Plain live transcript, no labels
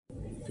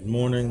Good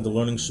morning. The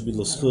learning should be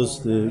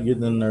l'schus, the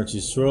Yidden in Eretz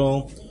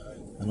Yisrael,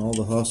 and all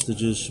the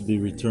hostages should be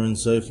returned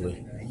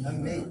safely.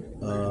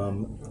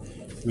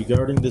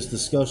 Regarding this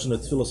discussion of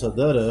Tfilas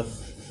HaDerech,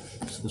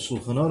 the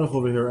Shulchan Aruch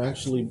over here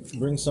actually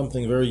brings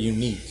something very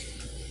unique,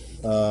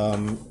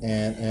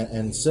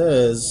 and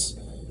says,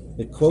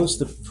 it quotes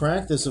the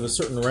practice of a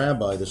certain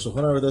rabbi. The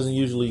Shulchan Aruch doesn't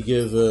usually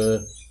give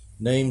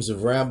names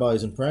of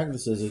rabbis and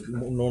practices. It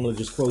normally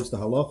just quotes the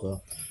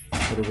halacha.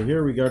 But over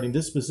here, regarding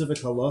this specific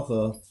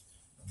halacha,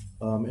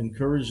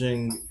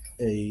 encouraging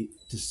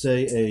to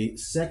say a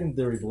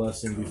secondary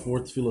blessing before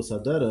Tfilas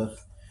HaDerech,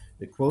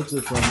 it quotes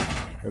it from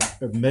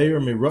Meir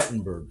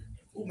Meruttenberg.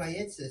 Oh, my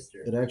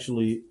ancestor. It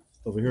actually,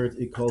 over here,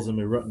 it calls him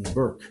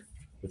Meruttenberg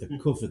with a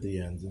kuf at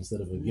the end instead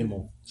of a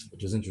gimel,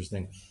 which is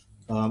interesting.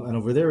 And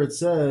over there it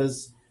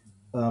says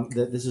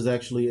that this is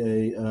actually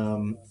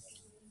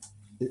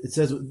it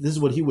says this is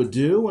what he would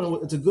do,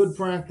 and it's a good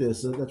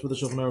practice. That's what the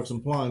Shulchan Aruch is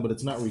implying, but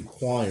it's not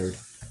required.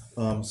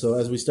 So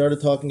as we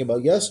started talking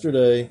about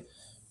yesterday,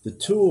 the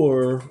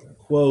Tur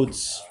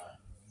quotes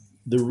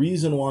the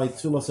reason why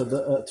Tfilas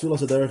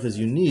HaDerech is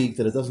unique,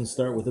 that it doesn't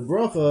start with a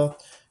bracha,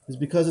 is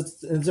because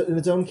it's in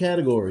its own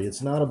category.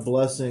 It's not a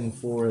blessing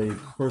for a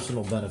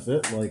personal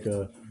benefit, like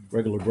a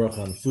regular bracha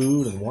on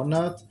food and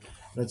whatnot.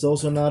 And it's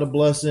also not a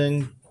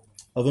blessing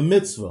of a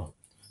mitzvah.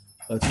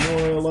 It's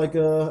more like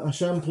a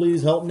Hashem,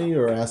 please help me,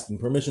 or asking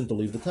permission to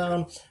leave the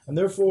town. And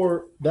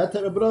therefore, that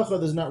type of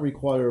bracha does not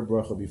require a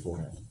bracha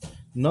beforehand.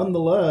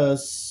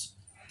 Nonetheless,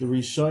 so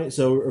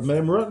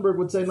Meruttenberg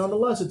would say,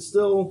 nonetheless, it's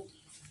still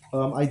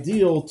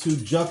ideal to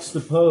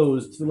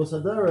juxtapose Tfilas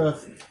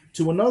HaDerech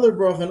to another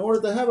bracha in order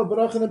to have a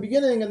bracha in the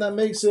beginning, and that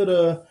makes it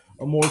a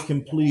more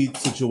complete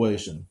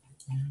situation.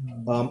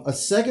 A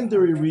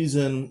secondary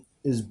reason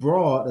is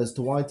brought as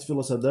to why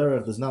Tfilas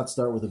HaDerech does not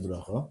start with a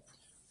bracha,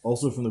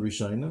 also from the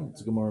Rishonim.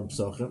 It's a Gemara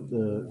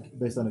Pesachim,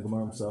 based on a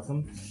Gemara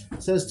Pesachim.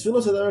 It says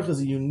Tfilas HaDerech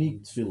is a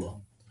unique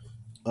tefillah.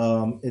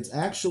 It's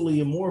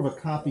actually more of a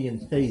copy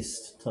and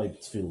paste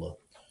type tefillah,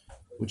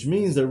 which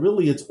means that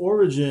really its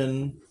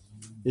origin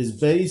is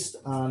based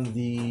on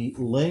the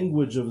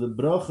language of the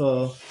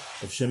bracha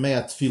of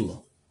Shemei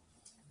Tefillah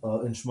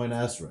in Shemoneh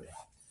Esrei.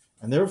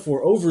 And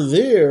therefore, over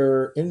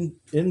there in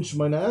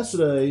Shemoneh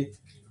Esrei,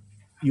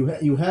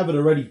 you have it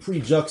already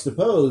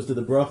pre-juxtaposed to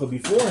the bracha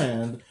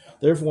beforehand.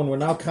 Therefore, when we're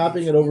now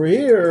copying it over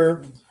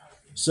here,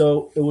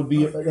 so it would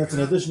be, that's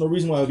an additional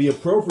reason why it would be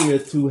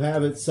appropriate to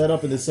have it set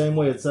up in the same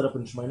way it's set up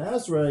in Shemoneh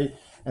Esrei,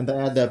 and to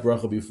add that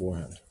bracha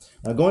beforehand.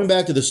 Now, going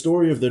back to the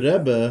story of the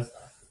Rebbe,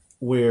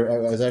 where,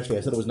 I said it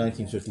was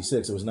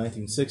 1956, it was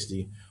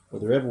 1960, where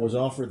the Rebbe was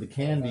offered the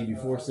candy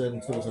before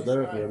saying Tfilas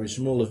HaDerech, Rabbi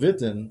Shmuel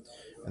Levitin,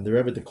 and the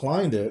Rebbe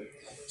declined it.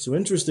 So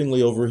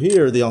interestingly, over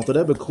here, the Alter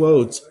Rebbe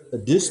quotes a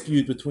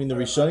dispute between the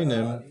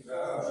Rishonim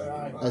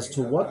as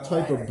to what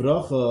type of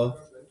bracha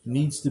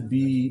needs to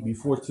be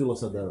before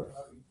Tfilas HaDerech.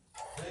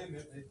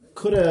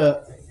 Could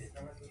a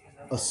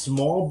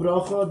small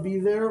bracha be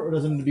there, or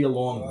does it need to be a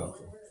long bracha?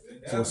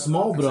 So a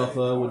small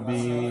bracha would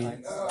be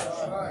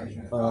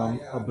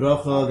a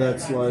bracha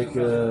that's like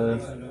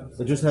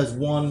that just has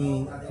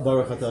one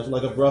baruch hatash,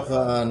 like a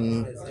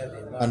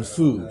bracha on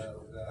food.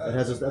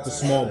 That's a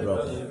small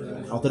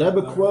bracha. Alter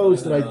Rebbe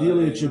quotes that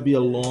ideally it should be a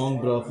long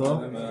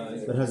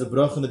bracha that has a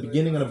bracha in the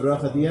beginning and a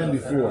bracha at the end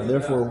before. And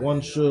therefore,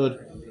 one should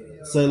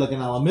say like an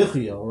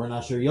alamichia or an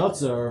asher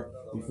yatzar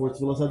before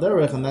Tfilas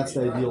HaDerech, and that's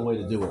the ideal way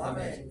to do it.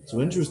 So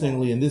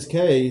interestingly, in this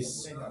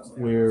case,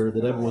 where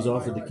the Rebbe was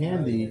offered the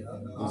candy,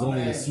 there was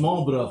only a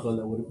small bracha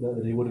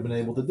that he would have been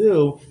able to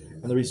do,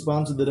 and the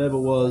response of the Rebbe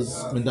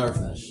was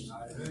mendarfnesh.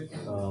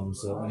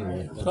 So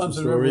anyway, that's the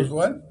story.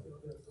 What?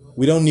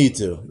 We don't need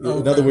to.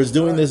 Okay. In other words,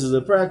 doing this is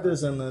a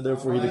practice, and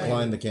therefore he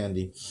declined the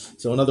candy.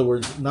 So in other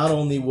words, not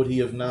only would he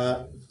have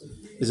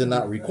is it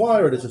not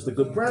required, it's just a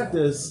good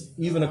practice,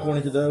 even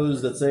according to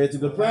those that say it's a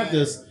good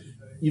practice,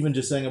 even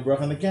just saying a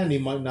bracha on the candy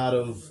might not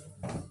have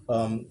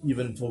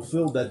even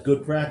fulfilled that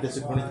good practice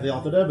according to the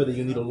Alter Rebbe, that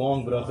you need a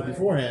long bracha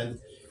beforehand,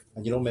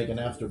 and you don't make an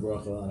after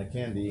bracha on a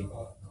candy,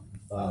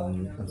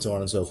 and so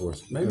on and so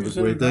forth. Maybe have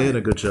a great day and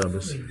a good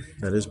Shabbos.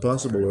 That is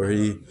possible, or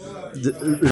he